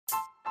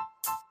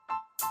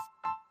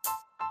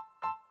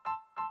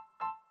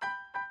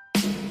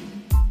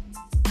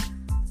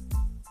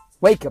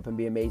Wake up and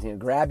be amazing and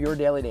grab your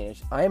daily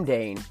Danish. I am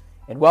Dane,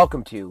 and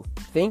welcome to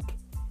Think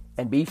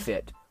and Be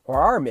Fit, where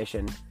our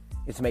mission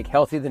is to make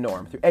healthy the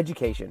norm through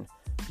education,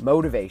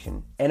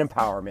 motivation, and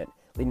empowerment,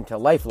 leading to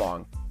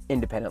lifelong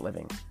independent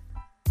living.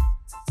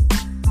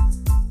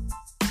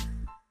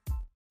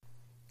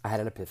 I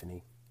had an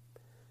epiphany.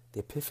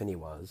 The epiphany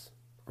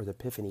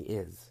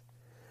is,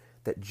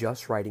 that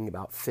just writing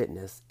about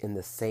fitness in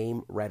the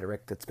same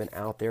rhetoric that's been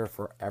out there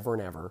forever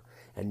and ever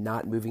and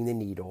not moving the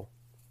needle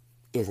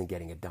isn't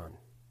getting it done.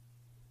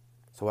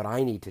 So what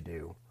I need to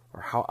do,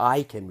 or how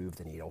I can move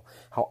the needle,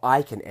 how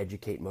I can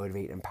educate,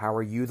 motivate,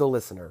 empower you, the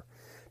listener,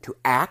 to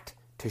act,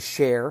 to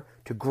share,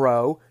 to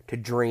grow, to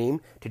dream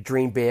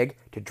big,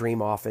 to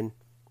dream often,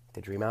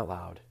 to dream out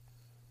loud.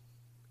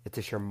 It's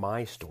to share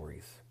my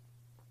stories.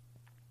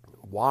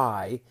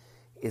 Why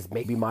is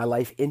maybe my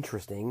life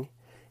interesting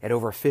at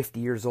over 50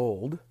 years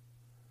old?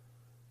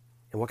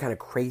 And what kind of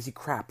crazy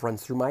crap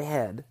runs through my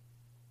head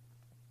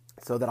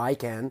so that I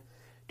can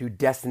do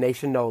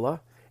Destination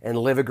NOLA and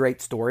live a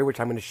great story,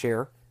 which I'm going to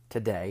share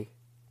today.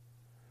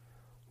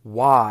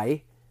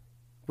 Why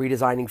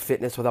redesigning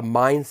fitness with a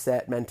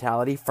mindset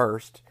mentality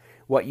first.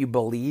 What you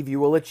believe you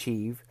will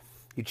achieve.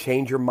 You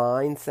change your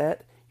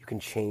mindset, you can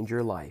change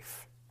your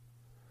life.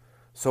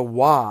 So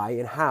why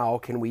and how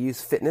can we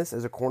use fitness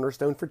as a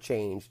cornerstone for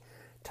change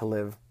to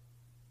live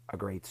a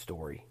great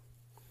story?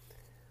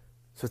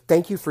 So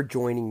thank you for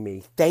joining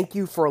me. Thank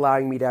you for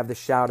allowing me to have the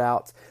shout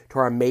outs to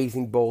our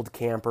amazing bold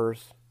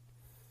campers.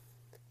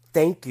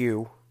 Thank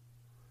you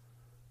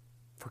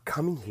for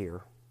coming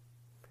here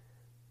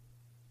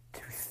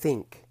to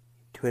think,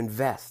 to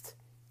invest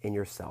in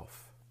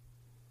yourself,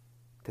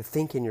 to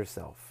think in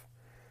yourself.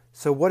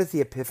 So what is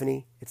the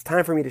epiphany? It's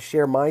time for me to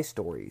share my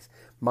stories,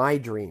 my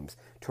dreams,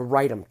 to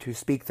write them, to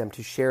speak them,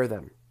 to share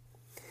them,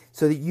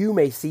 so that you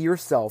may see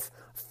yourself,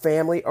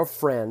 family or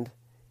friend,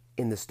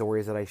 in the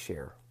stories that I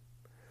share.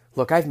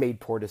 Look, I've made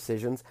poor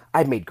decisions.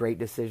 I've made great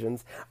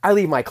decisions. I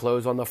leave my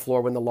clothes on the floor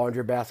when the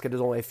laundry basket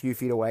is only a few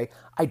feet away.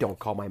 I don't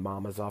call my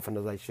mom as often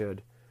as I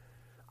should.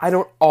 I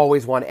don't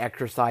always want to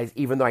exercise,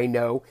 even though I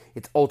know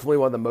it's ultimately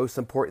one of the most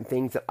important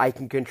things that I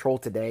can control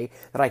today,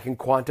 that I can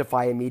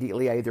quantify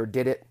immediately. I either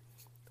did it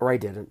or I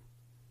didn't.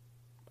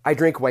 I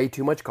drink way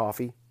too much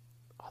coffee,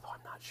 although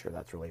I'm not sure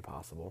that's really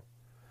possible.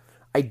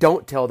 I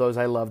don't tell those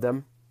I love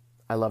them.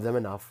 I love them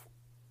enough.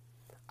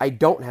 I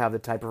don't have the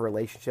type of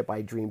relationship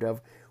I dreamed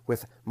of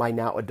with my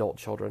now adult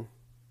children.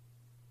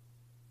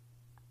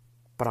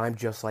 But I'm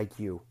just like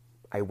you.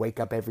 I wake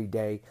up every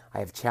day. I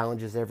have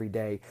challenges every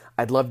day.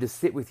 I'd love to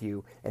sit with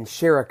you and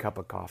share a cup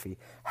of coffee,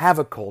 have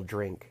a cold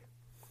drink,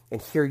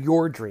 and hear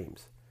your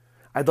dreams.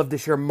 I'd love to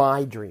share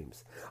my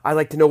dreams. I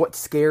like to know what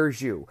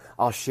scares you.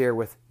 I'll share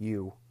with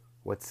you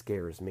what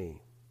scares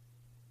me.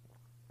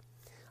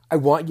 I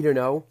want you to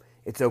know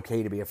it's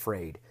okay to be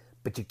afraid,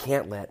 but you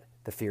can't let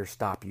the fear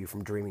stop you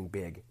from dreaming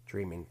big,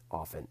 dreaming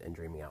often, and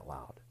dreaming out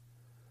loud.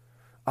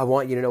 I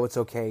want you to know it's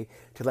okay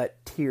to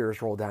let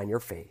tears roll down your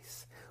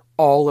face.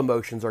 All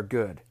emotions are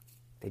good.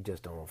 They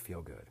just don't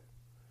feel good.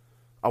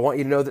 I want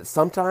you to know that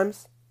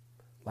sometimes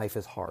life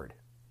is hard.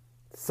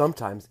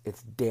 Sometimes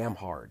it's damn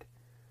hard.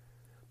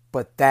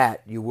 But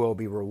that you will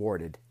be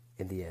rewarded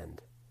in the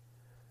end.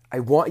 I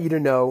want you to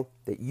know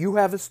that you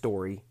have a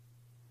story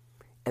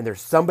and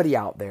there's somebody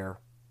out there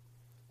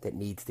that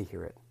needs to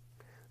hear it.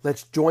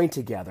 Let's join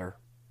together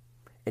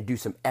and do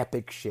some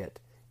epic shit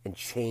and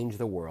change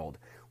the world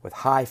with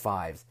high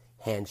fives,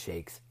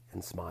 handshakes,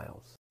 and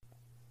smiles.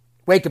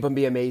 Wake up and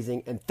be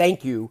amazing, and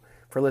thank you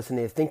for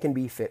listening to Think and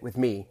Be Fit with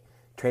me,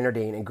 Trainer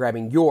Dane, and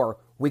grabbing your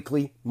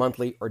weekly,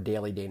 monthly, or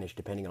daily Danish,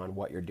 depending on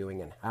what you're doing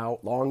and how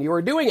long you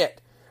are doing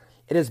it.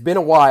 It has been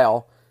a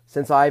while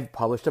since I've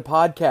published a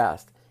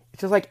podcast.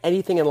 It's just like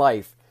anything in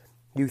life.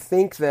 You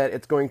think that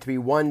it's going to be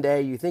one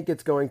day, you think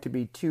it's going to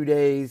be 2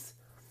 days,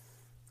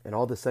 and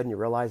all of a sudden you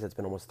realize it's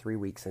been almost 3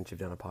 weeks since you've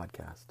done a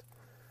podcast.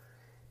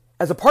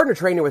 As a partner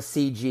trainer with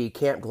CG,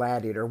 Camp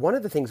Gladiator, one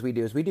of the things we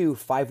do is we do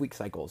 5-week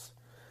cycles.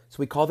 So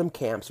we call them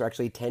camps. They're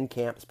actually 10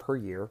 camps per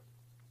year.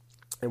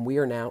 And we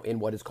are now in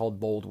what is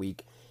called Bold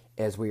Week,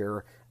 as we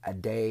are a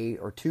day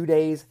or 2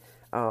 days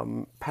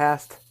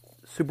past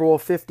Super Bowl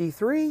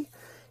 53.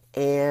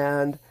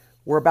 And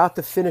we're about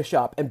to finish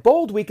up. And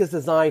Bold Week is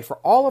designed for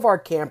all of our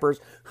campers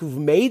who've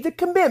made the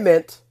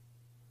commitment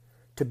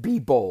to be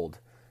bold,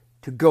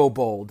 to go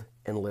bold,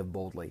 and live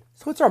boldly.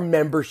 So it's our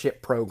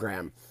membership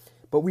program.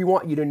 But we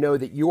want you to know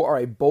that you are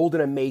a bold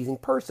and amazing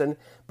person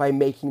by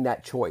making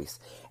that choice.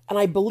 And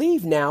I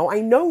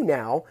know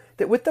now,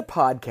 that with the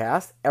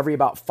podcast, every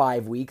about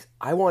 5 weeks,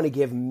 I want to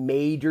give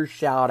major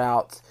shout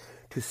outs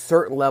to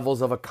certain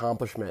levels of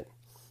accomplishment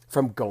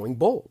from going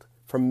bold,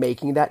 from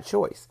making that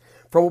choice,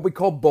 from what we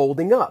call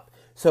bolding up.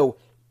 So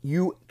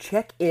you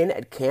check in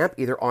at camp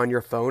either on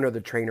your phone or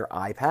the trainer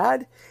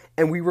iPad,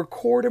 and we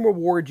record and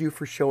reward you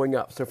for showing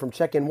up. So from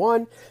check-in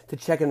 1 to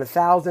check-in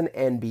 1,000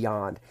 and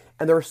beyond.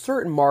 And there are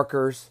certain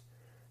markers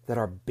that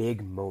are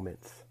big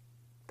moments,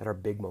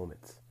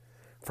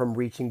 From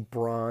reaching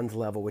bronze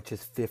level, which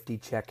is 50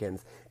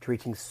 check-ins, to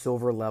reaching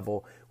silver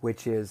level,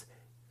 which is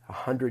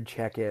 100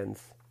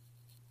 check-ins,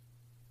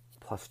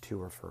 plus 2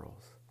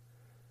 referrals.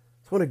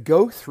 So I want to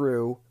go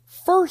through,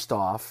 first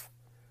off,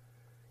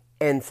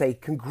 and say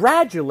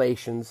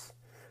congratulations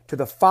to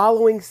the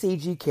following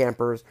CG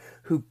campers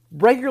who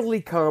regularly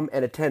come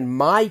and attend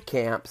my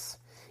camps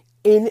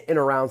in and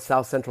around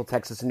South Central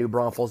Texas and New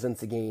Braunfels and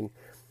Seguin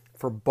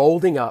for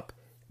bolding up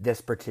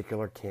this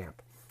particular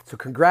camp. So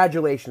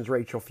congratulations,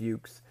 Rachel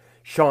Fuchs,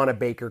 Shauna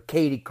Baker,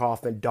 Katie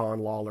Kaufman, Dawn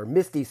Lawler,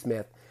 Misty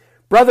Smith,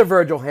 Brother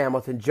Virgil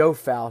Hamilton, Joe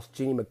Faust,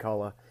 Jeannie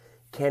McCullough,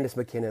 Candace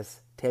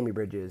McInnes, Tammy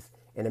Bridges,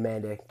 and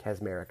Amanda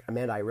Kazmarek.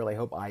 Amanda, I really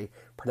hope I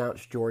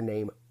pronounced your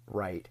name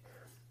right.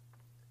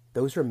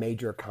 Those are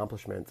major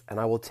accomplishments, and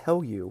I will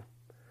tell you,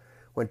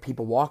 when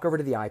people walk over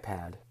to the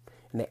iPad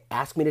and they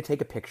ask me to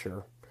take a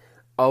picture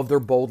of their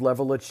bold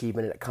level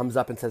achievement, and it comes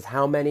up and says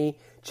how many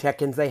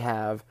check-ins they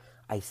have,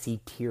 I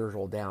see tears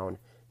roll down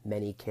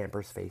many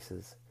campers'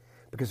 faces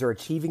because they're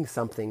achieving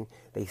something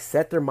they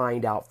set their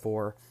mind out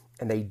for,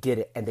 and they did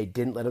it, and they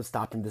didn't let it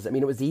stop them. Does it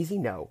mean it was easy?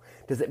 No.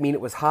 Does it mean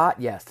it was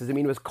hot? Yes. Does it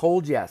mean it was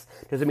cold? Yes.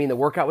 Does it mean the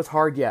workout was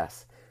hard?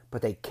 Yes.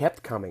 But they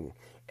kept coming.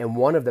 And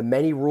one of the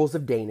many rules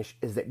of Danish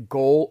is that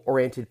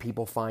goal-oriented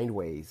people find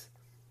ways,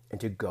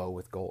 and to go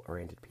with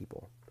goal-oriented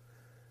people.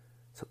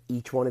 So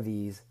each one of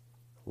these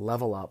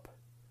level up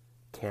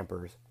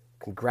campers,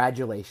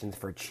 congratulations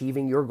for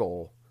achieving your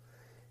goal.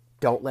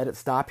 Don't let it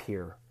stop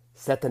here.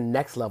 Set the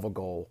next level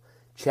goal.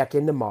 Check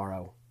in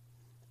tomorrow.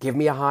 Give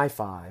me a high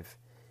five.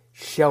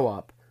 Show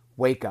up,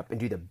 wake up, and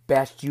do the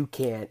best you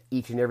can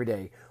each and every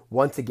day.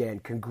 Once again,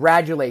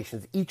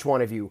 congratulations, each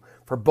one of you,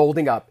 for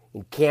bolding up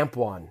in Camp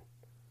 1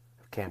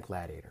 of Camp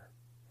Gladiator.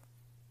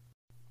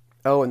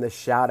 Oh, and the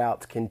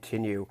shout-outs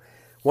continue.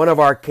 One of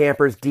our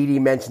campers, Dee Dee,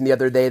 mentioned the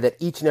other day that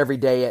each and every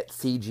day at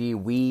CG,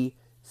 we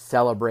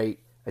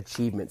celebrate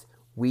achievements.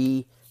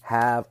 We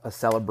have a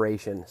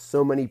celebration.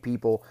 So many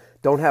people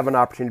don't have an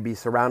opportunity to be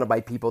surrounded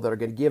by people that are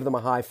going to give them a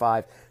high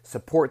five,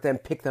 support them,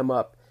 pick them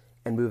up,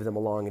 and move them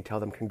along and tell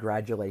them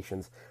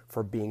congratulations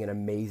for being an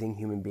amazing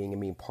human being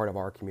and being part of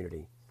our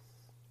community.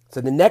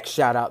 So the next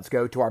shout-outs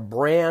go to our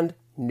brand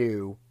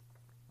new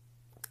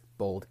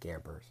bold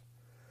campers.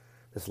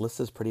 This list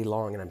is pretty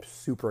long, and I'm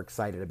super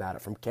excited about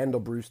it. From Kendall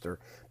Brewster,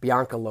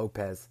 Bianca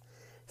Lopez,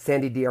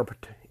 Sandy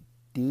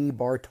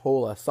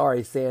DiBartola,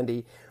 sorry,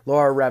 Sandy,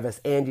 Laura Revis,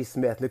 Angie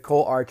Smith,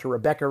 Nicole Archer,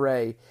 Rebecca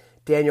Ray,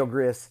 Daniel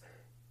Griss,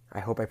 I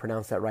hope I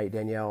pronounced that right,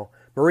 Danielle,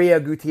 Maria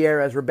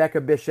Gutierrez,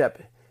 Rebecca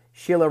Bishop,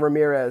 Sheila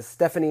Ramirez,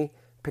 Stephanie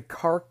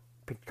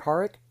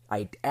Pekarek.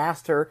 I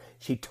asked her.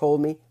 She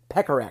told me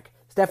Pekarek.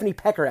 Stephanie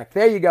Pekarek.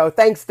 There you go.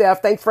 Thanks,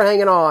 Steph. Thanks for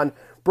hanging on.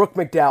 Brooke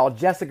McDowell,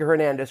 Jessica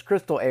Hernandez,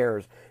 Crystal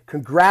Ayers.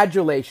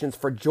 Congratulations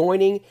for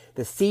joining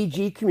the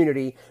CG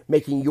community,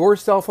 making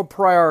yourself a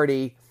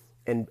priority,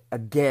 and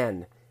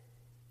again,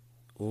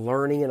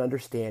 learning and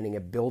understanding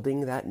and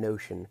building that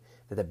notion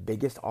that the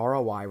biggest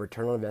ROI,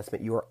 return on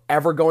investment, you are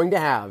ever going to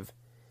have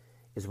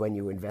is when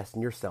you invest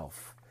in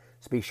yourself.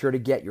 So be sure to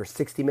get your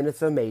 60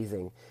 Minutes of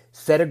Amazing.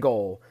 Set a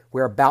goal.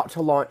 We're about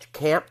to launch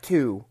Camp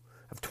 2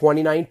 of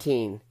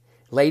 2019.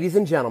 Ladies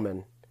and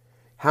gentlemen,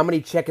 how many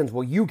check-ins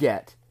will you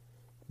get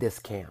this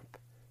camp?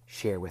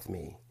 Share with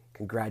me.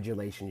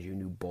 Congratulations, you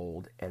new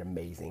bold and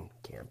amazing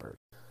campers.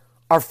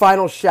 Our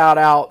final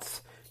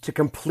shout-outs to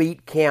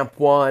complete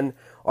Camp 1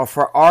 are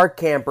for our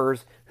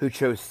campers who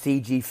chose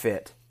CG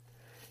Fit.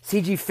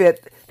 CG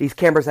Fit, these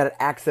campers had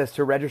access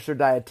to a registered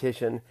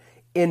dietitian,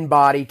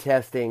 in-body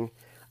testing,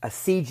 a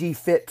CG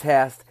Fit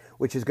test,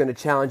 which is going to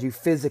challenge you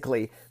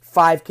physically,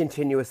 5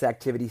 continuous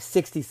activities,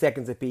 60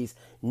 seconds apiece,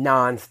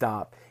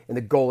 nonstop. And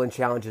the goal and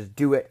challenge is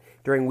do it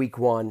during week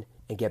 1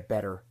 and get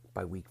better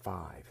by week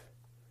 5.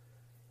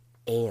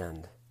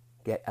 And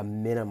get a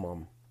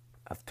minimum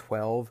of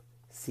 12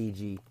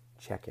 CG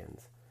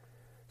check-ins.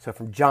 So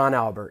from John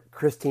Albert,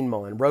 Christine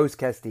Mullen, Rose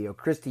Castillo,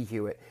 Christy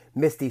Hewitt,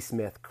 Misty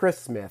Smith, Chris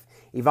Smith,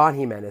 Yvonne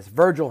Jimenez,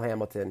 Virgil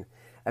Hamilton,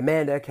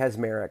 Amanda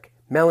Kazmarek,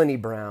 Melanie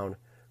Brown,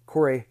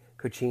 Corey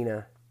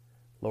Cucina,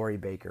 Lori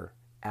Baker,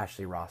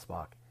 Ashley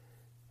Rossbach,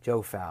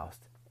 Joe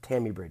Faust,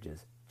 Tammy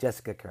Bridges,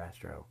 Jessica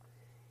Castro,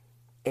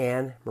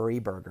 Anne Marie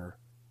Berger,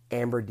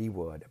 Amber D.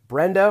 Wood,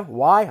 Brenda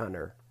Y.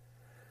 Hunter,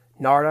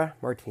 Narda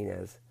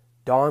Martinez,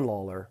 Dawn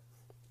Lawler,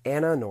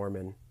 Anna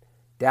Norman,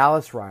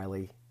 Dallas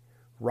Riley,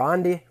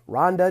 Rhonda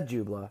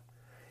Jubla,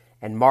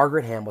 and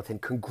Margaret Hamilton.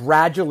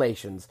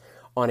 Congratulations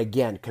on,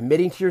 again,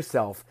 committing to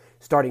yourself,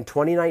 starting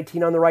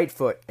 2019 on the right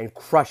foot, and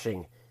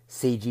crushing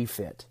CG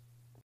Fit.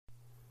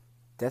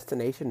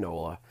 Destination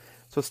NOLA.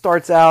 So it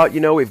starts out,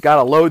 we've got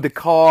to load the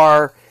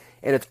car,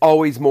 and it's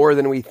always more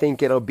than we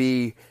think it'll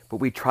be, but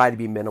we try to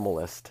be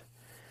minimalist.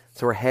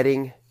 So we're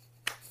heading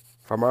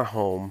from our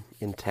home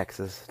in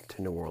Texas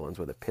to New Orleans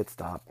with a pit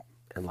stop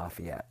in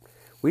Lafayette.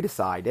 We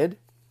decided,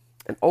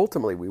 and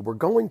ultimately we were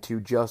going to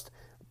just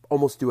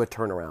almost do a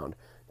turnaround,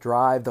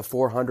 drive the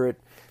 400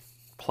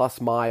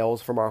 plus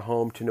miles from our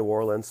home to New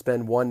Orleans,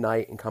 spend one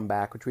night and come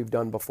back, which we've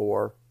done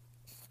before.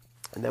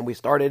 And then we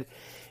started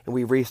and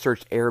we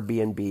researched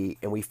Airbnb,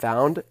 and we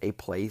found a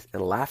place in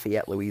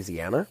Lafayette,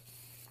 Louisiana,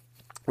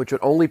 which would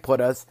only put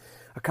us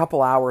a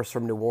couple hours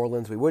from New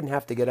Orleans. We wouldn't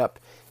have to get up,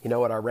 at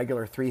our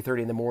regular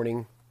 3:30 in the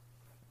morning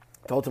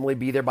to ultimately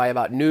be there by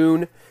about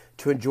noon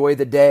to enjoy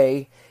the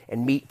day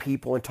and meet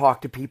people and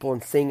talk to people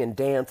and sing and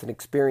dance and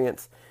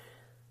experience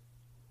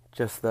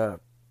just the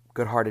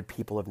good-hearted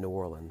people of New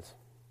Orleans.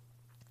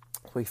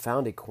 So we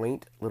found a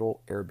quaint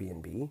little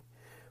Airbnb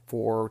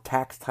for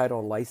tax, title,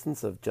 and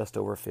license of just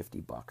over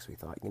 $50. We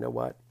thought, you know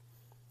what?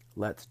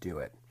 Let's do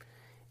it.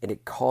 And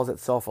it calls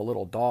itself a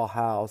little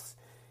dollhouse.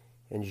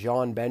 And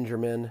Jean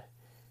Benjamin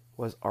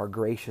was our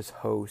gracious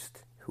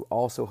host, who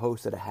also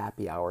hosted a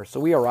happy hour. So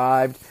we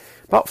arrived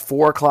about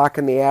 4 o'clock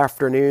in the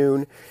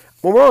afternoon.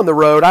 When we're on the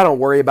road, I don't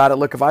worry about it.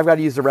 Look, if I've got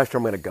to use the restroom,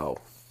 I'm going to go.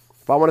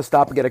 If I want to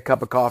stop and get a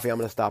cup of coffee, I'm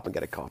going to stop and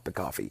get a cup of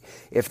coffee.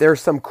 If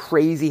there's some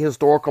crazy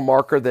historical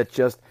marker that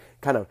just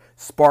kind of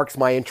sparks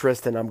my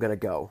interest, then I'm going to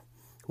go.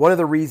 One of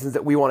the reasons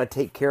that we want to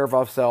take care of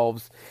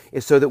ourselves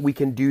is so that we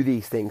can do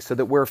these things, so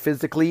that we're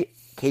physically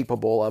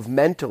capable of,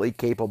 mentally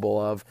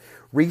capable of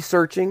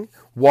researching,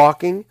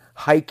 walking,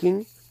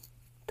 hiking,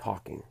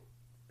 talking,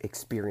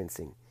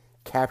 experiencing,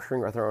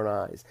 capturing with our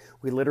own eyes.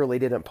 We literally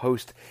didn't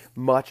post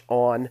much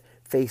on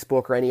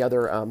Facebook or any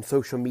other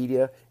social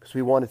media because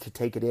we wanted to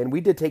take it in.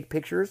 We did take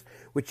pictures,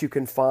 which you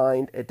can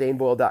find at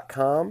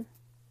daneboyle.com,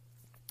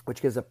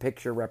 which gives a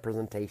picture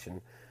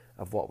representation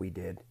of what we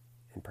did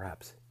and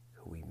perhaps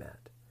who we met.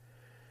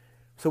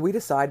 So we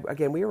decide,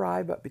 again, we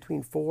arrive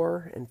between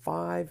 4 and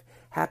 5,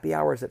 happy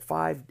hours at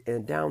 5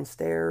 and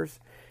downstairs,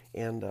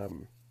 and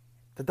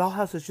the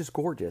dollhouse is just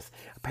gorgeous.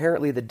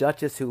 Apparently the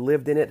Duchess who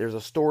lived in it, there's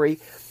a story,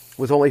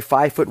 was only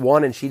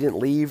 5'1", and she didn't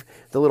leave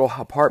the little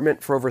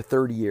apartment for over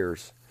 30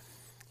 years.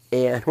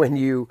 And when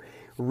you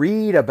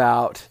read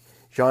about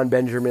Jean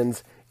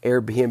Benjamin's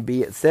Airbnb,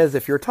 it says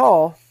if you're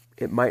tall,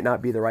 it might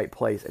not be the right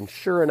place. And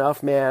sure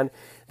enough, man,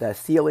 the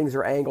ceilings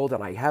are angled,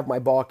 and I have my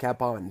ball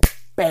cap on, and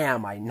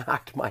bam, I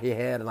knocked my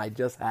head, and I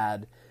just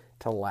had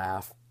to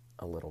laugh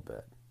a little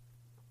bit.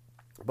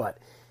 But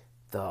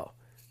the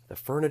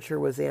furniture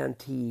was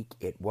antique.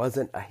 It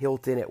wasn't a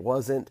Hilton. It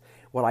wasn't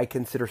what I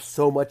consider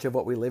so much of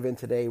what we live in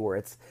today, where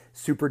it's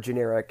super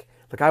generic.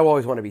 Look, I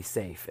always want to be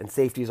safe, and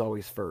safety is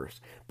always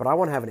first. But I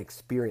want to have an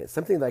experience,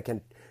 something that I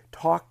can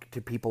talk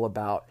to people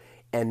about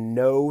and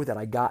know that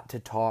I got to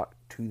talk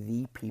to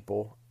the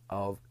people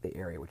of the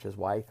area, which is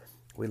why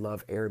we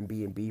love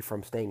Airbnb,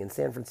 from staying in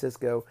San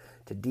Francisco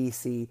to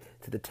D.C.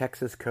 to the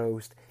Texas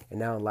coast and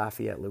now in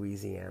Lafayette,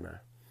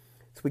 Louisiana.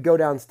 So we go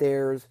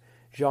downstairs.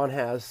 Jean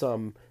has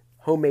some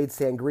homemade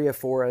sangria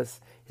for us.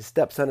 His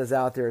stepson is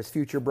out there. His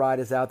future bride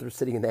is out there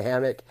sitting in the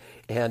hammock.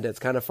 And it's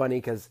kind of funny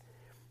because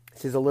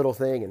she's a little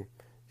thing and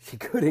she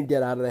couldn't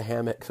get out of the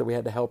hammock, so we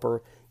had to help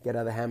her get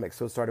out of the hammock.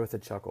 So it started with a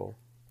chuckle.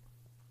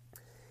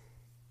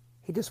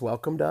 He just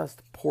welcomed us,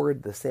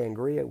 poured the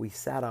sangria. We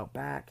sat out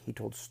back. He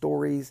told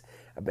stories,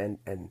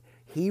 and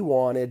he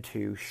wanted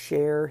to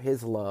share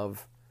his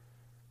love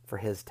for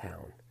his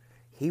town.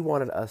 He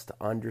wanted us to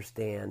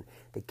understand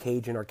the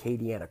Cajun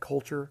Acadiana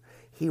culture.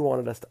 He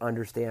wanted us to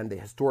understand the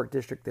historic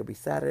district that we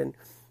sat in.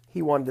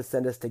 He wanted to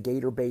send us to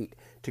Gator Bait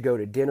to go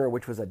to dinner,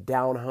 which was a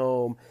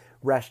down-home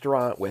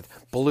restaurant with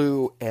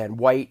blue and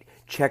white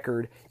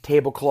checkered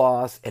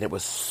tablecloths, and it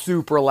was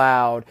super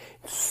loud,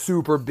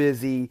 super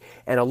busy,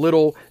 and a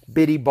little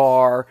bitty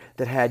bar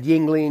that had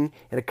Yingling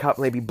and a cup,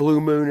 maybe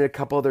Blue Moon and a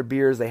couple other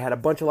beers. They had a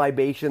bunch of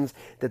libations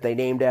that they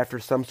named after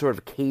some sort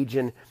of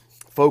Cajun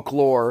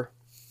folklore,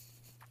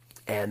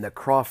 and the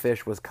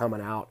crawfish was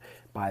coming out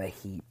by the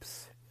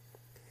heaps.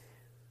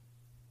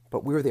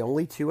 But we were the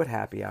only two at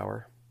happy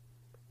hour.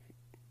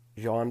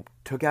 Jean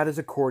took out his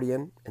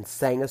accordion and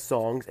sang us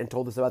songs and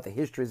told us about the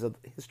history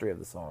of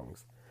the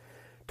songs.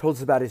 Told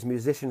us about his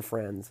musician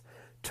friends.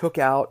 Took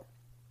out,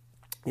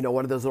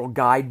 one of those little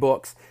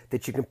guidebooks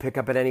that you can pick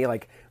up at any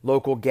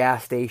local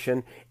gas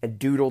station, and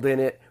doodled in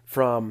it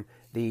from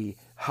the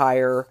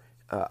higher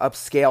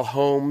upscale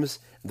homes,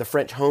 the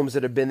French homes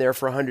that have been there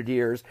for 100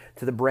 years,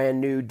 to the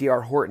brand new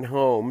D.R. Horton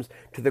homes,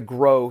 to the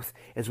growth,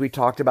 as we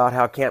talked about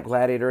how Camp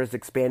Gladiator is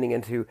expanding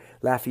into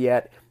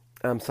Lafayette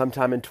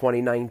sometime in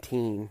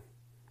 2019.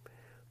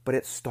 But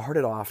it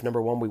started off,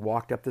 number one, we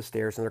walked up the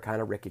stairs and they're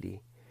kind of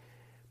rickety,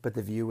 but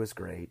the view was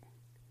great.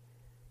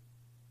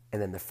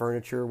 And then the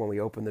furniture, when we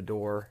opened the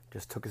door,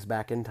 just took us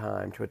back in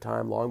time to a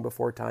time long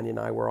before Tanya and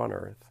I were on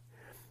Earth.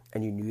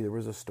 And you knew there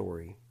was a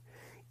story.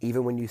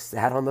 Even when you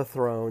sat on the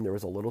throne, there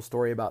was a little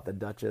story about the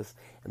Duchess.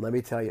 And let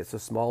me tell you, it's the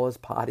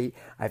smallest potty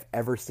I've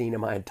ever seen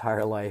in my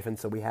entire life. And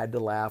so we had to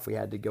laugh. We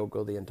had to go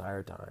the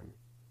entire time.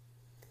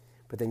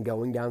 But then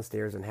going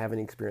downstairs and having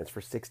an experience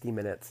for 60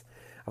 minutes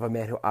of a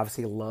man who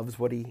obviously loves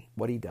what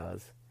he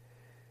does.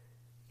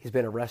 He's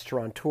been a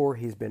restaurateur.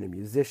 He's been a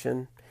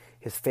musician.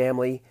 His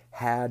family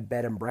had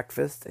bed and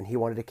breakfast, and he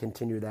wanted to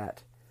continue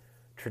that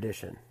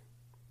tradition.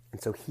 And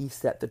so he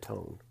set the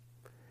tone.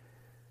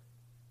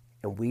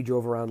 And we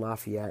drove around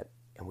Lafayette,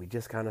 and we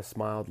just kind of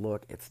smiled.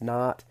 Look, it's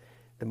not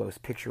the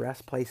most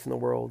picturesque place in the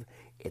world.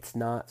 It's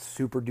not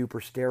super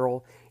duper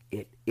sterile.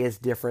 It is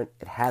different.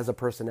 It has a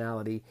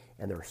personality,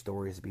 and there are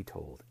stories to be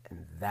told.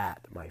 And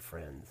that, my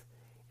friends,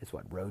 is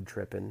what road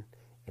tripping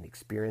and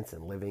experience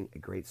and living a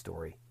great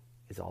story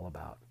is all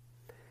about.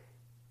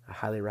 I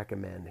highly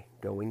recommend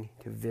going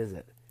to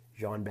visit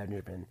Jean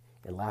Benjamin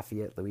in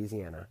Lafayette,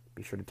 Louisiana.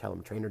 Be sure to tell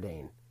him Trainer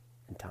Dane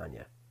and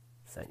Tanya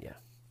sent you.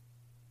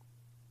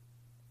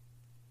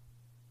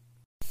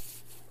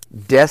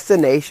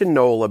 Destination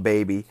NOLA,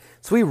 baby.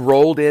 So we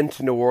rolled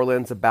into New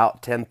Orleans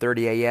about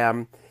 10:30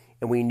 a.m.,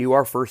 and we knew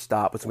our first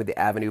stop was with the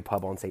Avenue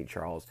Pub on St.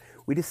 Charles.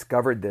 We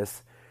discovered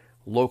this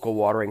local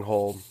watering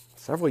hole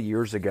several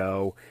years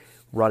ago,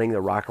 running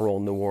the Rock and Roll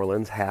New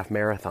Orleans half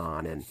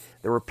marathon, and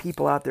there were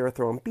people out there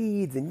throwing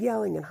beads and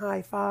yelling and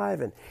high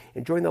five and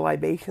enjoying the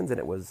libations, and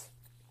it was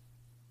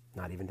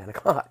not even 10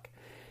 o'clock.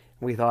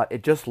 We thought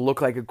it just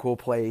looked like a cool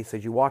place.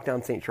 As you walk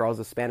down St. Charles,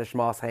 the Spanish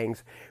moss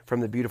hangs from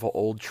the beautiful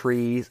old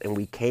trees, and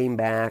we came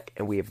back,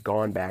 and we have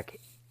gone back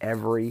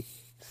every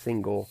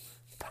single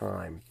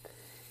time.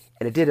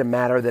 And it didn't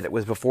matter that it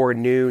was before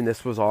noon.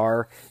 This was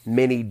our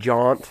mini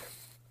jaunt,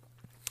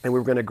 and we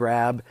were going to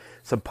grab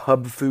some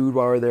pub food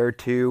while we were there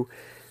too.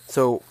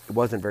 So it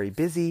wasn't very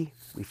busy.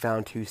 We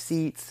found 2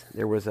 seats.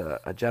 There was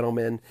a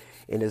gentleman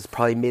in his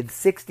probably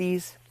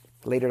mid-60s.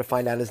 Later to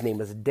find out his name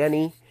was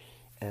Denny,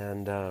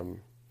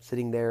 and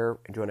sitting there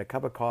enjoying a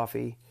cup of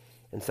coffee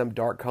and some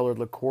dark-colored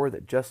liqueur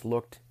that just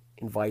looked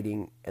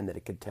inviting and that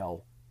it could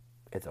tell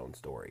its own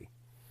story.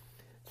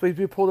 So as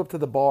we pulled up to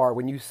the bar,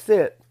 when you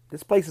sit,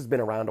 this place has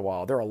been around a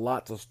while. There are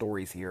lots of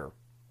stories here.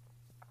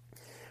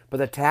 But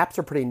the taps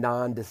are pretty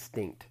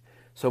non-distinct.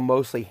 So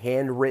mostly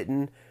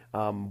handwritten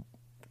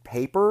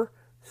paper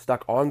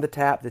stuck on the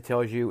tap that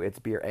tells you it's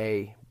beer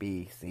A,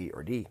 B, C,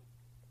 or D.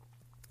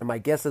 And my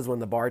guess is when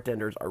the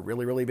bartenders are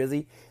really, really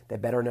busy, they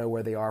better know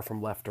where they are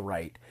from left to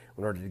right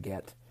in order to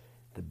get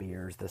the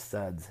beers, the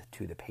suds,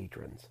 to the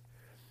patrons.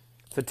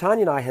 So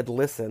Tanya and I had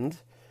listened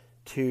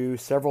to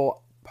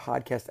several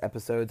podcast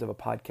episodes of a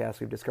podcast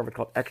we've discovered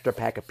called Extra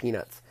Pack of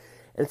Peanuts.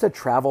 And it's a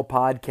travel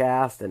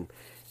podcast, and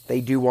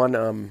they do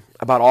one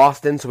about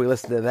Austin, so we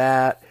listened to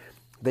that.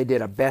 They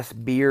did a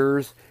best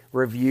beers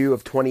review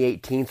of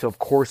 2018, so of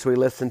course we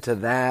listened to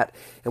that.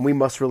 And we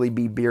must really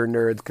be beer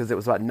nerds because it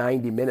was about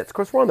 90 minutes. Of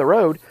course, we're on the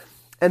road,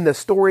 and the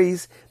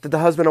stories that the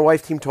husband and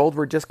wife team told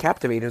were just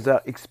captivating. It was an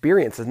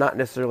experience. It's not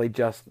necessarily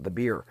just the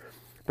beer.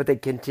 But they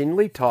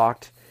continually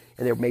talked,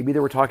 and maybe they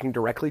were talking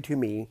directly to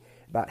me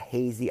about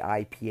hazy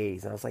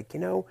IPAs. And I was like,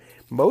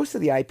 most of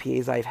the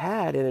IPAs I've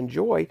had and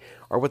enjoy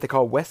are what they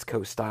call West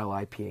Coast style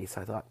IPAs.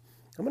 So I thought,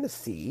 I'm going to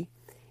see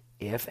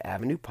if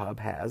Avenue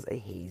Pub has a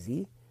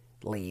hazy,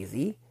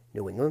 lazy,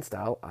 New England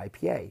style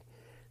IPA.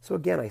 So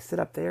again, I sit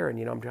up there and,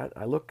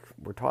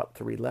 we're taught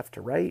to read left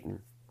to right.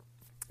 And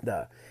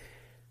the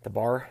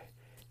bar,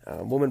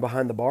 woman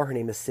behind the bar, her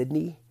name is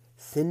Sydney.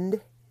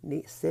 And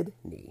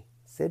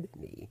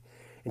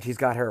she's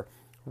got her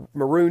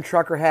maroon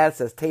trucker hat,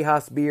 says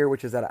Tejas Beer,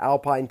 which is out of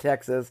Alpine,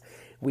 Texas.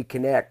 We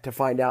connect to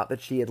find out that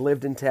she had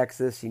lived in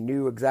Texas. She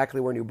knew exactly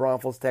where New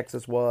Braunfels,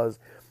 Texas was.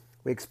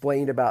 We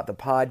explained about the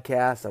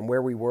podcast and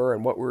where we were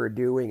and what we were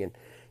doing. And,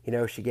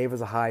 she gave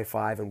us a high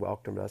five and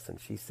welcomed us. And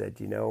she said,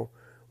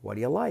 what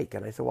do you like?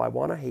 And I said, well, I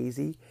want a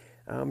hazy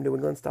New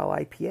England style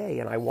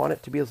IPA. And I want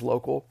it to be as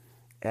local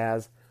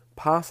as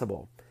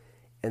possible.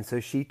 And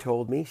so she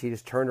told me, she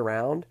just turned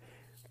around,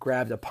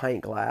 grabbed a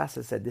pint glass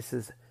and said, this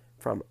is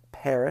from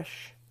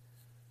Parrish,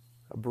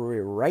 a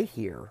brewery right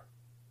here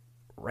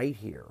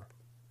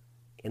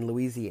in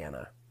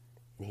Louisiana.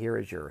 And here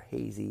is your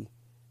hazy,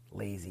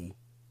 lazy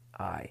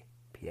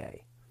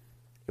IPA.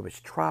 It was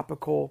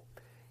tropical,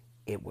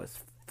 it was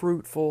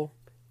fruitful,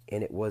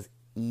 and it was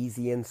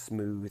easy and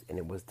smooth, and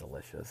it was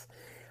delicious.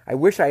 I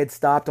wish I had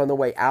stopped on the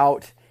way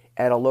out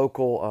at a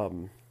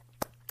local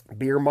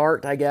beer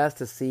mart, I guess,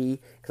 to see,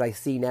 because I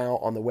see now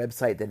on the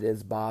website that it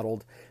is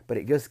bottled, but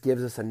it just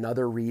gives us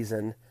another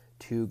reason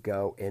to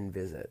go and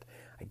visit.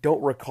 I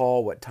don't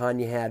recall what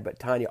Tanya had, but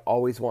Tanya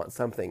always wants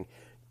something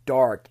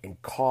dark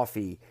and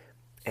coffee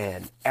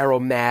and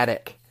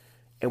aromatic.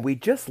 And we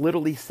just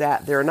literally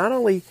sat there. Not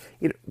only,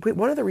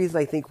 one of the reasons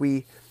I think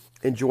we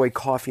enjoy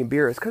coffee and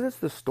beer is because it's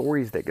the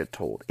stories that get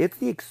told. It's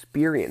the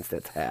experience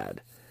that's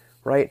had,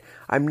 right?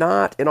 I'm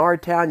not, in our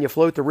town, you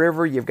float the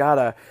river, you've got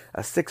a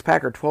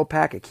 6-pack or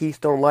 12-pack of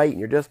Keystone Light, and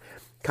you're just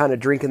kind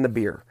of drinking the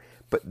beer.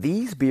 But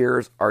these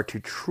beers are to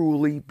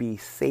truly be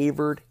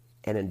savored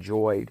and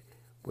enjoyed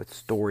with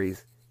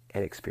stories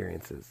and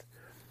experiences.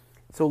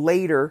 So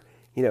later,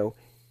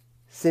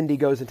 Cindy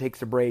goes and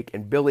takes a break,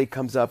 and Billy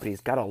comes up, and he's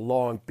got a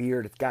long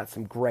beard. It's got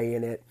some gray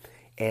in it.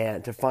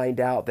 And to find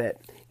out that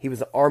he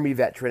was an Army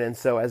veteran, and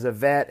so as a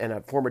vet and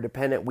a former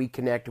dependent, we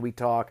connect, we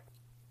talk.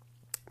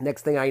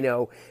 Next thing I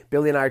know,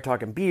 Billy and I are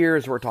talking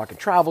beers, we're talking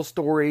travel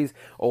stories,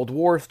 old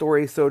war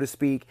stories, so to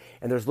speak,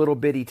 and there's little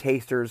bitty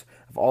tasters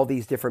of all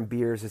these different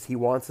beers as he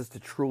wants us to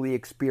truly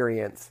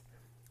experience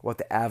what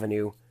the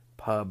Avenue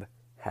Pub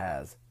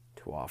has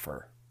to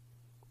offer.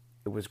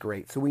 It was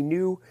great. So we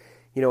knew,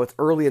 it's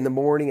early in the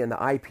morning, and the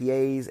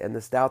IPAs and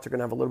the stouts are going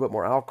to have a little bit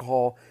more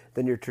alcohol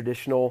than your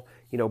traditional,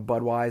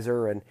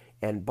 Budweiser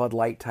and Bud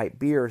Light type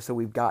beer. So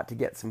we've got to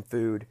get some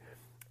food.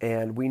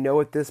 And we know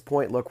at this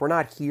point, look, we're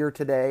not here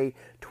today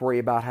to worry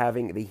about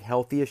having the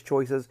healthiest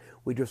choices.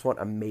 We just want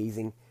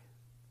amazing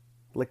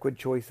liquid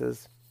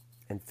choices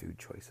and food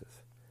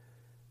choices.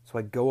 So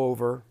I go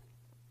over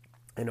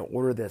and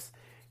order this.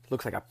 It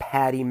looks like a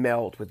patty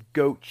melt with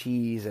goat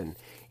cheese and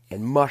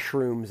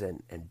mushrooms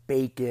and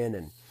bacon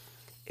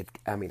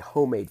and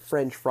homemade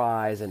French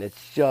fries, and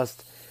it's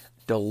just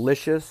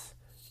delicious,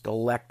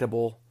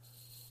 delectable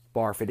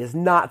barf. It is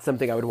not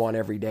something I would want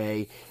every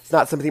day. It's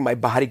not something my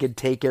body could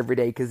take every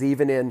day, because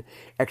even in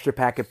Extra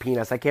Pack of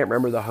Peanuts, I can't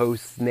remember the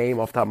host's name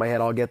off the top of my head.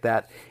 I'll get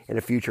that in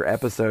a future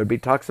episode. But he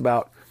talks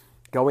about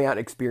going out and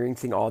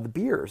experiencing all the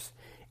beers.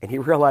 And he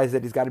realized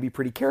that he's got to be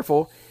pretty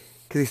careful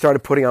because he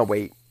started putting on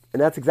weight.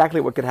 And that's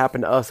exactly what could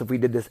happen to us if we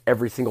did this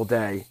every single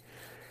day.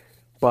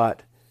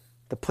 But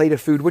the plate of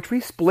food, which we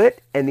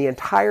split, and the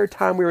entire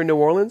time we were in New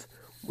Orleans,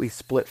 we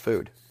split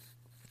food.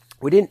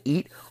 We didn't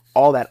eat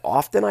all that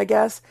often, I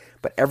guess,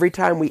 but every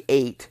time we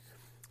ate,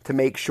 to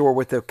make sure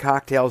with the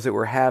cocktails that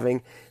we're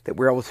having that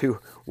we're able to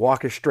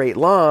walk a straight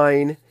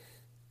line,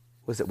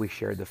 was that we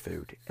shared the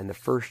food. And the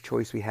first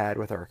choice we had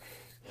with our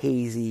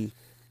hazy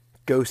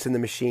Ghost in the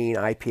Machine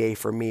IPA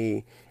for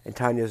me, and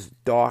Tanya's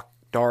dark,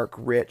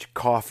 rich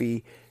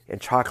coffee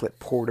and chocolate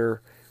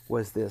porter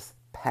was this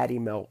patty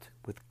melt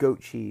with goat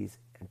cheese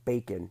and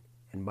bacon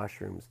and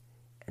mushrooms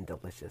and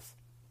delicious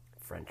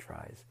French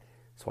fries.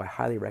 So I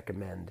highly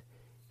recommend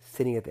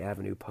sitting at the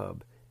Avenue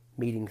Pub,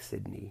 meeting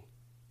Sydney,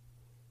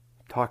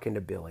 talking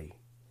to Billy.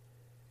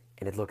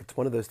 And it's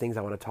one of those things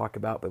I want to talk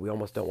about, but we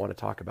almost don't want to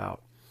talk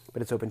about.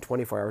 But it's open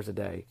 24 hours a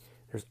day.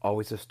 There's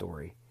always a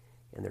story,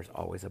 and there's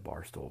always a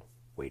bar stool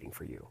waiting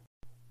for you.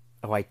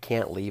 Oh, I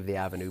can't leave the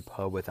Avenue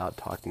Pub without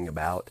talking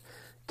about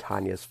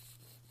Tanya's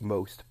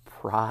most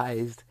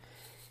prized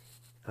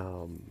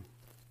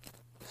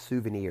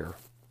souvenir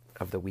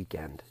of the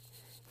weekend.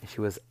 And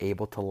she was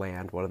able to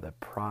land one of the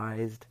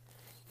prized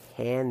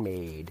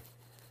handmade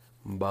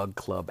Mug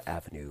Club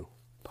Avenue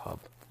Pub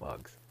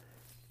mugs.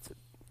 It's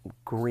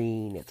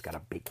green, it's got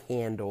a big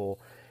handle,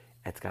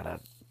 it's got a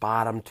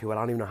bottom to it. I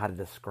don't even know how to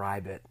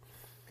describe it.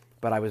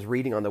 But I was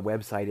reading on the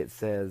website, it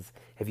says,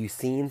 have you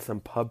seen some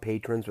pub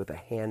patrons with a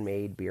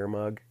handmade beer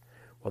mug?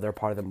 Well, they're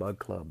part of the Mug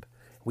Club.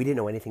 We didn't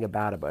know anything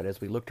about it, but as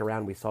we looked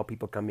around, we saw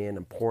people come in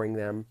and pouring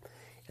them.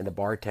 And the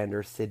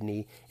bartenders,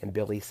 Sydney and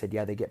Billy, said,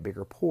 yeah, they get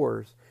bigger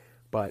pours,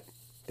 but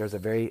there's a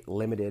very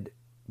limited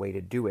way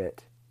to do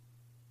it.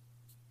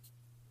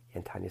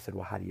 And Tanya said,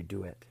 well, how do you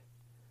do it?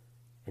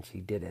 And she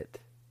did it.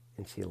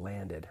 And she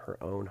landed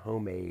her own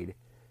homemade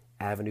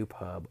Avenue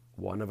Pub,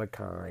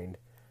 one-of-a-kind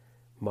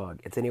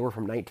mug. It's anywhere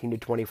from 19 to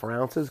 24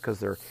 ounces because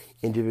they're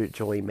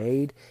individually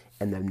made.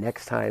 And the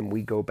next time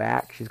we go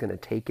back, she's going to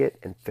take it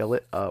and fill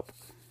it up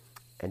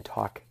and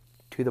talk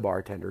to the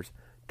bartenders,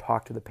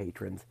 talk to the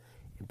patrons,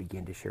 and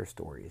begin to share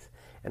stories.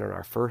 And on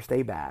our first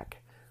day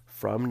back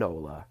from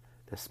NOLA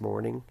this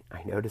morning,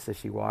 I noticed as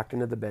she walked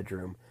into the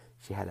bedroom,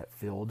 she had it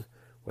filled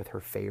with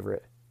her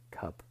favorite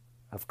cup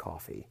of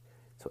coffee.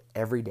 So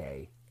every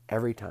day,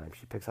 every time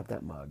she picks up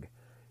that mug,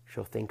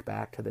 she'll think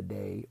back to the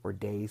day or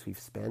days we've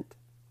spent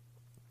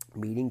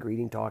meeting,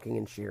 greeting, talking,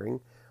 and sharing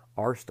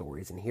our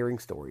stories and hearing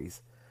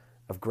stories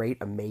of great,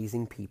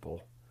 amazing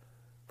people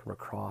from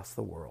across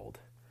the world.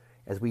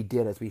 As we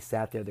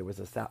sat there was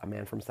a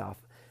man from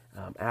South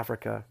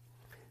Africa.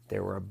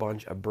 There were a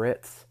bunch of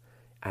Brits.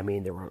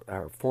 There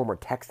were former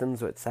Texans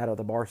that sat on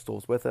the bar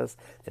stools with us,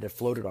 that had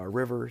floated our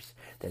rivers,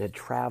 that had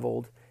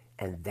traveled,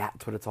 and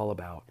that's what it's all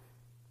about.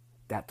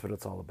 That's what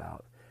it's all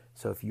about.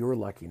 So if you're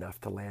lucky enough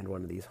to land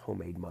one of these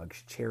homemade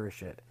mugs,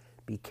 cherish it,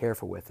 be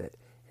careful with it,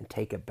 and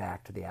take it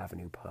back to the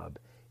Avenue Pub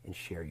and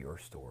share your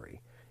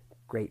story.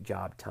 Great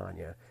job,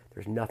 Tanya.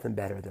 There's nothing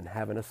better than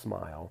having a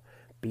smile,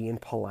 being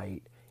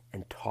polite,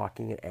 and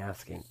talking and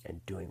asking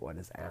and doing what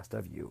is asked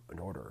of you in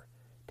order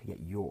to get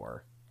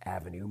your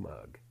Avenue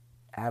mug.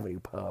 Avenue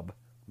Pub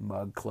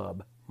Mug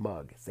Club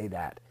mug. Say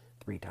that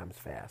 3 times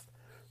fast.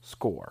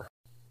 Score.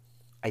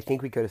 I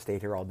think we could have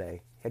stayed here all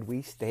day. Had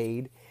we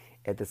stayed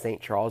at the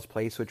St. Charles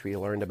place, which we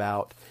learned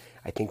about,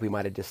 I think we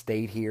might have just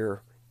stayed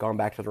here, gone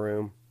back to the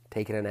room,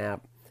 taken a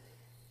nap,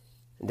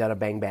 and done a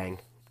bang bang,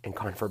 and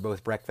gone for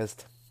both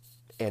breakfast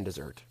and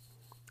dessert.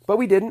 But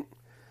we didn't.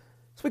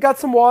 So we got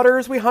some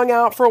waters, we hung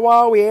out for a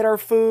while, we ate our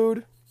food.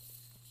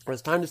 It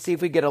was time to see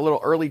if we get a little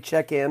early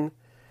check-in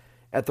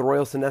at the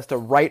Royal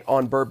Sonesta right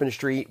on Bourbon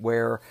Street,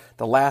 where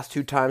the last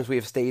 2 times we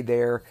have stayed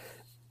there,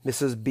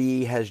 Mrs.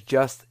 B has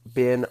just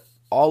been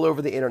all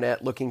over the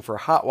internet looking for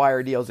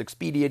Hotwire deals,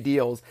 Expedia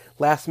deals,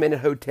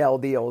 last-minute hotel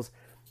deals,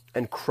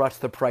 and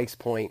crushed the price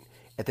point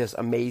at this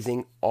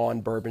amazing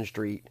on Bourbon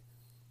Street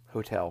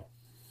hotel.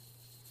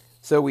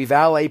 So we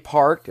valet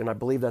parked, and I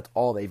believe that's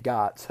all they've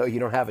got, so you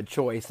don't have a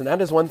choice. And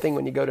that is one thing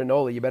when you go to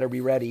NOLA, you better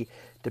be ready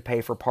to pay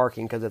for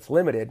parking because it's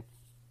limited.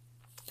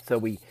 So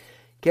we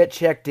get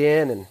checked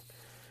in and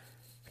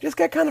just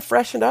got kind of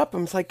freshened up.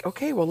 And it's like,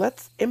 okay, well,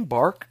 let's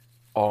embark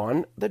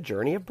on the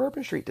journey of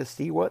Bourbon Street to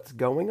see what's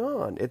going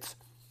on. It's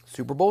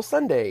Super Bowl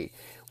Sunday.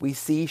 We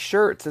see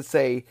shirts that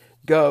say,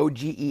 go,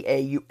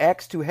 Geaux,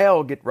 to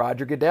hell, get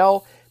Roger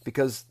Goodell,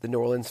 because the New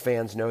Orleans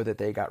fans know that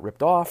they got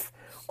ripped off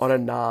on a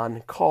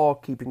non-call,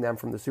 keeping them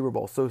from the Super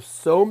Bowl.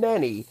 So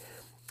many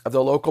of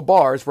the local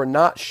bars were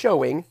not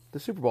showing the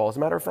Super Bowl. As a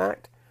matter of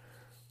fact,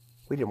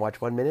 we didn't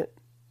watch 1 minute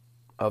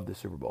of the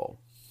Super Bowl.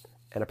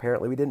 And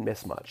apparently we didn't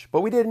miss much,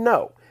 but we didn't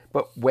know.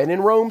 But when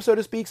in Rome, so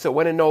to speak, so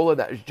when in NOLA,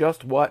 that is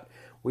just what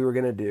we were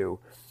going to do.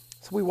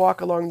 So we walk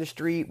along the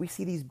street, we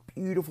see these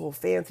beautiful,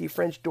 fancy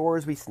French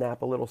doors, we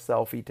snap a little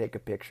selfie, take a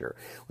picture.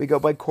 We go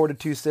by Court of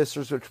Two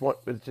Sisters,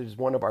 which is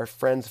one of our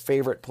friends'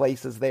 favorite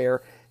places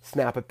there,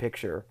 snap a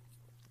picture.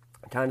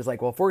 Tanya's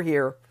like, well, if we're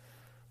here,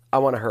 I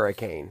want a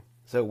hurricane.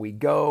 So we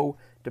go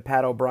to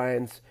Pat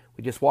O'Brien's,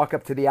 we just walk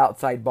up to the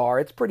outside bar.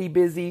 It's pretty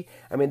busy.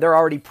 I mean, they're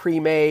already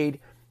pre-made.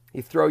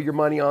 You throw your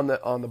money on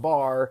the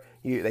bar,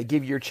 they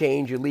give you your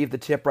change, you leave the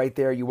tip right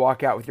there, you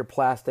walk out with your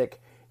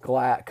plastic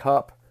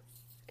cup,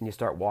 and you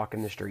start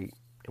walking the street.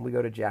 And we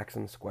go to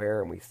Jackson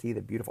Square, and we see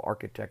the beautiful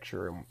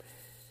architecture, and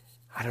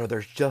I don't know,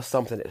 there's just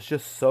something, it's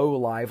just so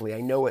lively.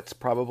 I know it's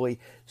probably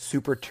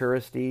super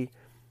touristy,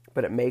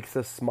 but it makes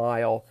us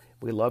smile.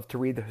 We love to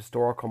read the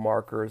historical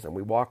markers, and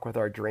we walk with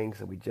our drinks,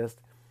 and we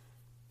just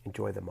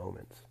enjoy the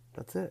moments.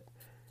 That's it.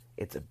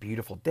 It's a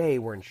beautiful day.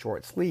 We're in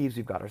short sleeves.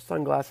 We've got our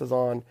sunglasses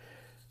on.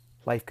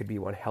 Life could be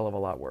one hell of a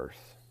lot worse.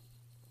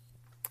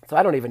 So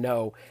I don't even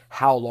know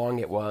how long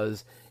it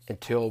was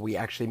until we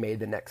actually made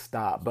the next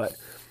stop. But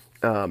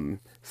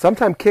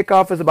sometime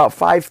kickoff is about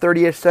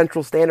 5:30ish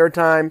Central Standard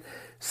Time.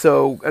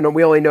 So and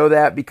we only know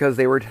that because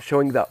they were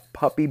showing the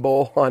Puppy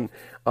Bowl on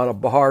a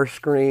bar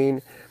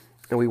screen.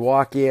 And we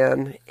walk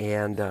in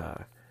and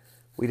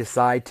we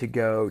decide to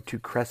go to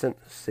Crescent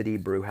City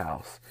Brew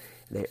House.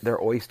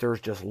 Their oysters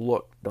just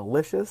look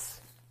delicious.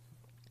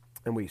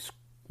 And we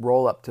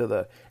roll up to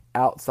the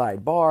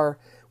outside bar.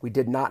 We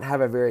did not have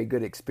a very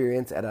good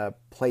experience at a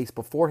place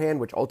beforehand,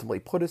 which ultimately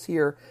put us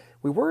here.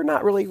 We were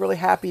not really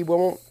happy. We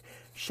won't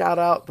shout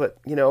out, but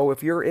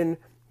if you're in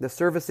the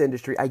service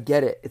industry, I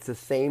get it. It's the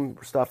same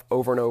stuff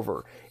over and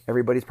over.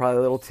 Everybody's probably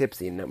a little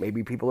tipsy, and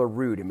maybe people are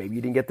rude, and maybe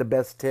you didn't get the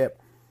best tip,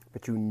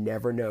 but you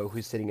never know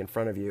who's sitting in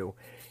front of you.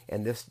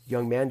 And this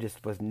young man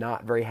just was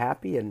not very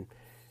happy, and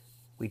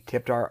we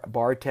tipped our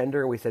bartender,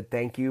 and we said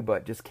thank you,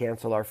 but just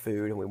cancel our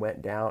food. And we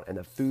went down, and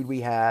the food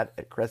we had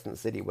at Crescent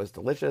City was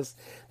delicious.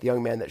 The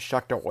young man that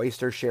shucked our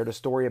oysters shared a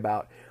story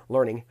about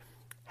learning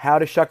how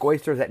to shuck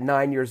oysters at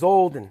 9 years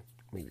old. And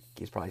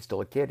he's probably still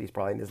a kid. He's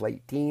probably in his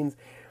late teens.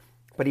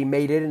 But he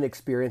made it an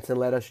experience and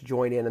let us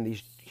join in on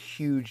these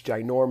huge,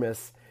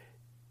 ginormous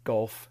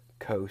Gulf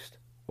Coast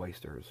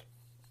oysters.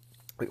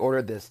 We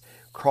ordered this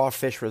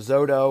crawfish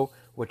risotto,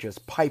 which is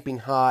piping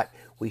hot.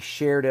 We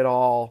shared it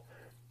all.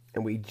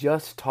 And we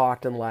just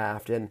talked and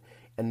laughed. And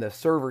the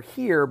server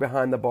here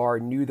behind the bar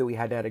knew that we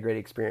had had a great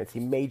experience. He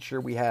made sure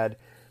we had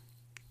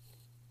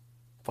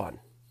fun.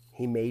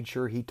 He made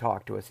sure he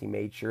talked to us. He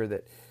made sure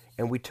that,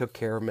 and we took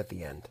care of him at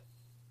the end.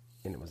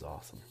 And it was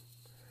awesome.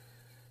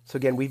 So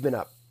again, we've been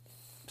up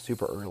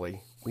super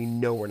early. We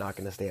know we're not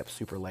going to stay up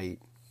super late.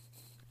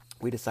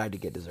 We decided to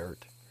get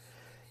dessert.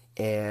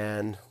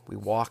 And we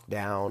walked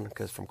down,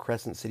 because from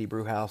Crescent City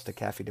Brew House to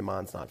Cafe du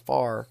Monde's not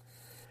far.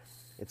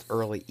 It's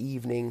early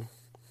evening.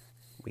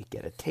 We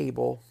get a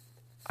table,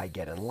 I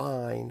get in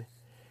line,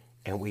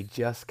 and we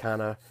just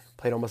kind of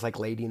played almost like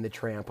Lady and the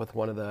Tramp with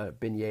one of the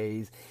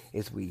beignets.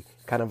 Is we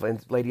kind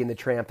of, Lady and the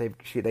Tramp,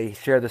 they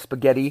share the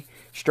spaghetti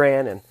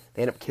strand, and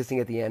they end up kissing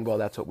at the end. Well,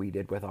 that's what we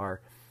did with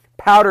our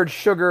powdered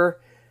sugar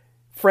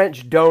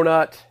French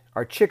donut,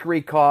 our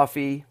chicory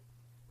coffee.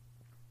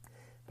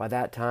 By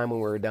that time when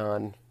we were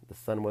done, the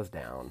sun was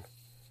down.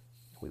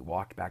 We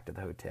walked back to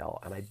the hotel,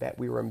 and I bet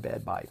we were in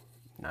bed by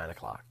 9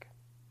 o'clock.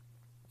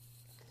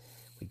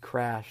 We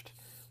crashed.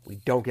 We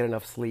don't get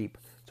enough sleep.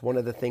 It's one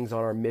of the things on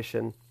our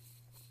mission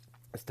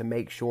is to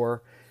make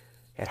sure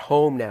at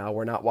home now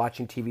we're not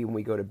watching TV when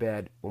we go to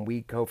bed. When we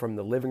go from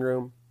the living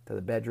room to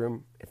the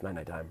bedroom, it's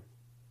night time.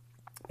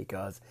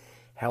 Because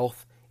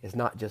health is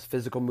not just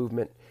physical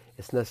movement.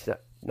 It's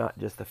not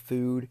just the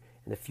food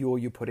and the fuel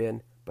you put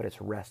in, but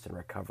it's rest and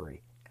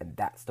recovery. And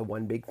that's the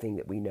one big thing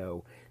that we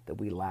know that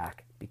we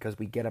lack, because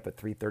we get up at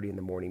 3:30 in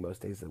the morning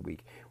most days of the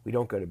week. We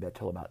don't go to bed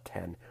till about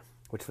 10,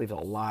 which leaves a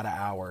lot of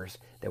hours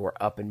that we're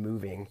up and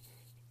moving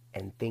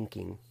and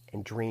thinking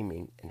and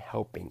dreaming and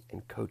helping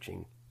and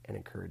coaching and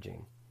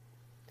encouraging.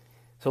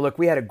 So look,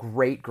 we had a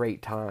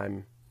great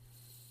time.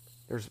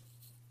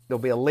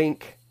 There'll be a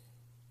link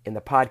in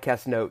the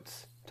podcast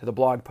notes to the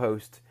blog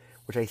post,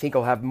 which I think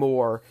will have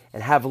more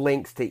and have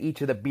links to each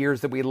of the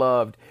beers that we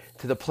loved,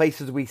 to the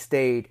places we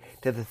stayed,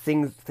 to the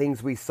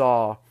things we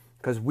saw,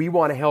 because we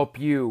want to help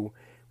you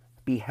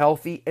be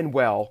healthy and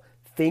well,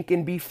 think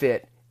and be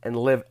fit, and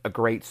live a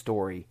great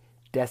story.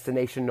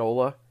 Destination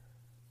NOLA,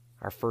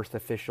 our first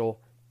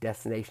official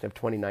destination of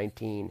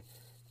 2019.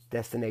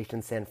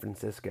 Destination San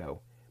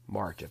Francisco,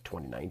 March of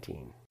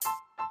 2019.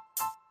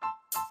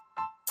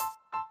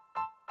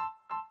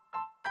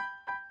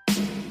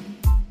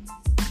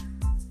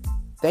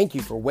 Thank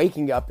you for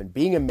waking up and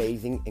being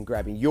amazing and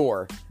grabbing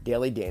your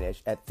Daily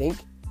Danish at Think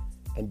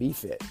and Be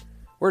Fit,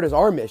 where it is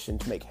our mission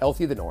to make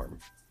healthy the norm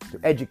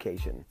through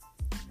education,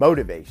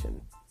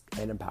 motivation,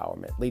 and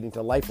empowerment, leading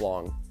to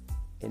lifelong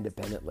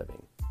independent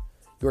living.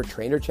 Your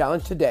trainer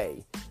challenge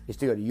today is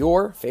to go to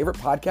your favorite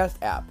podcast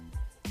app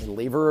and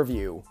leave a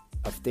review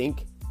of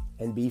Think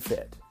and Be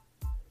Fit.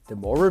 the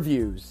more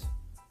reviews,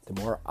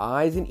 the more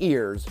eyes and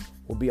ears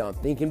will be on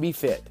Think and Be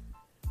Fit,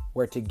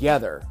 where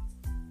together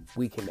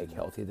we can make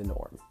healthy the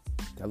norm.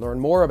 To learn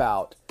more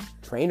about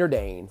Trainer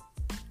Dane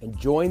and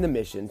join the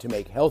mission to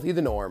make healthy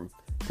the norm,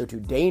 go to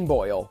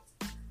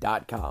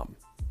daneboyle.com.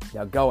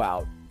 Now go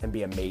out and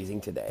be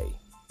amazing today.